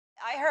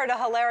I heard a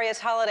hilarious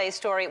holiday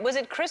story. Was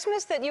it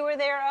Christmas that you were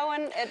there,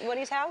 Owen, at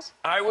Woody's house?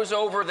 I was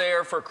over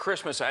there for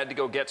Christmas. I had to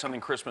go get something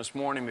Christmas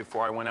morning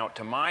before I went out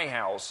to my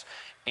house.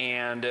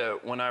 And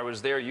when I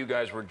was there, you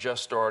guys were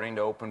just starting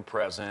to open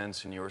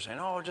presents, and you were saying,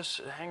 oh, just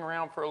hang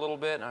around for a little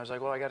bit. And I was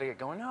like, well, I got to get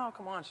going. No,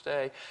 come on,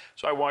 stay.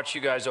 So I watched you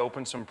guys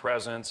open some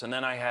presents, and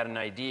then I had an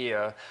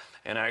idea,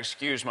 and I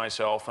excused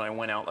myself, and I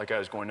went out like I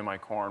was going to my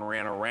car and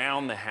ran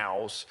around the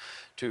house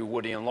to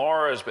Woody and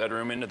Laura's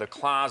bedroom, into the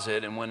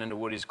closet, and went into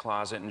Woody's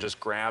closet and just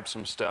grabbed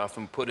some stuff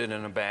and put it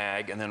in a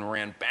bag, and then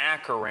ran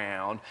back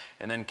around,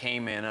 and then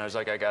came in, and I was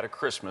like, I got a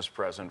Christmas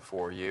present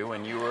for you.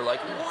 And you were like,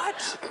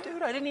 what?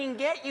 Dude, I didn't even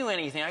get you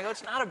anything. I go,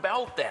 it's not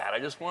about that. I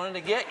just wanted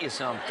to get you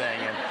something.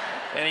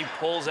 And he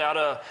pulls out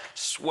a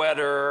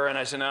sweater, and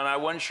I said, no, I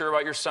wasn't sure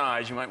about your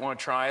size. You might want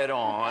to try it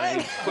on.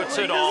 And he puts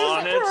it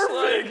on.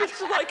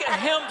 It's like a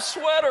hemp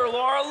sweater,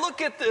 Laura.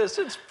 Look at this.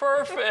 It's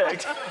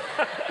perfect.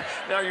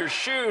 Now, your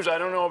shoes, I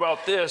don't know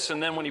about this.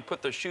 And then when he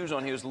put the shoes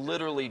on, he was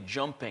literally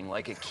jumping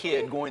like a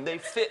kid, going, they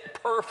fit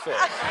perfect.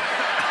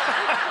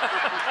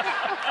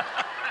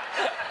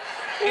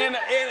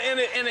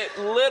 And it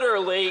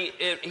literally,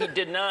 he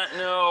did not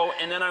know.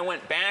 And then I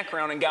went back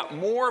around and got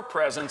more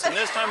presents. And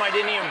this time I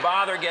didn't even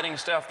bother getting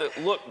stuff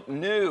that looked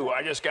new.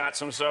 I just got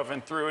some stuff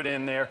and threw it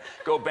in there.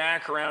 Go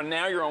back around.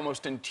 Now you're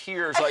almost in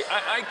tears. Like,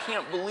 I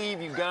can't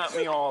believe you got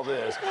me all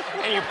this.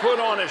 And you put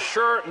on a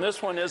shirt, and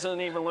this one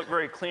doesn't even look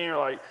very clean. You're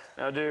like,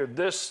 now, dude,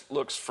 this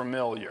looks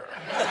familiar.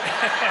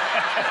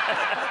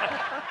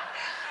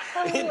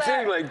 It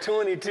took like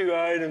 22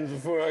 items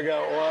before I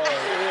got one.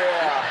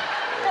 Yeah.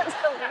 That's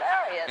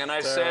hilarious. And I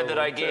said that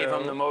I gave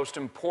him the most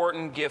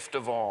important gift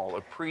of all,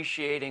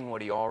 appreciating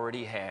what he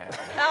already had.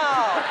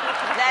 Oh,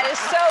 that is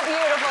so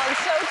beautiful and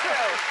so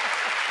true.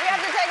 We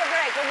have to take a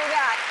break. We'll be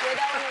back with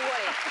Owen and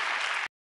Woody.